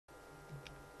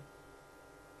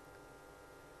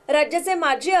राज्याचे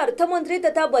माजी अर्थमंत्री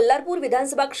तथा बल्लारपूर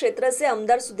विधानसभा क्षेत्राचे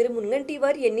आमदार सुधीर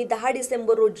मुनगंटीवार यांनी 10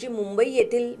 डिसेंबर रोजी मुंबई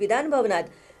येथील विधान भवनात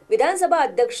विधानसभा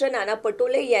अध्यक्ष नाना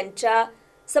पटोले यांच्या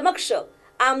समक्ष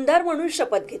आमदार म्हणून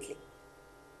शपथ घेतली।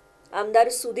 आमदार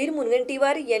सुधीर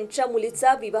मुनगंटीवार यांच्या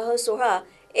मुलीचा विवाह सोहळा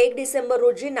 1 डिसेंबर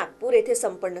रोजी नागपूर येथे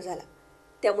संपन्न झाला।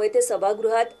 त्यामुळे ते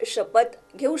सभागृहात शपथ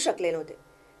घेऊ शकले नव्हते।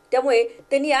 त्यामुळे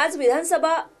त्यांनी आज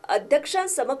विधानसभा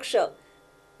अध्यक्षांसमक्ष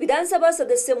विधानसभा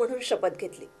सदस्य म्हणून शपथ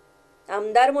घेतली।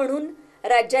 आमदार म्हणून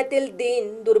राज्यातील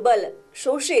दीन, दुर्बल,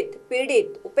 शोषित,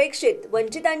 पीडित, उपेक्षित,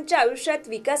 वंचितांच्या आयुष्यात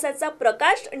विकासाचा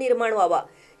प्रकाश निर्माण व्हावा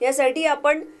यासाठी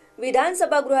आपण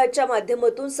विधानसभागृहाच्या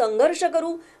माध्यमातून संघर्ष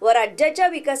करू व राज्याच्या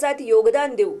विकासात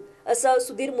योगदान देऊ, असं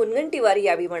सुधीर मुनगंटीवार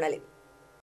यावेळी म्हणाले।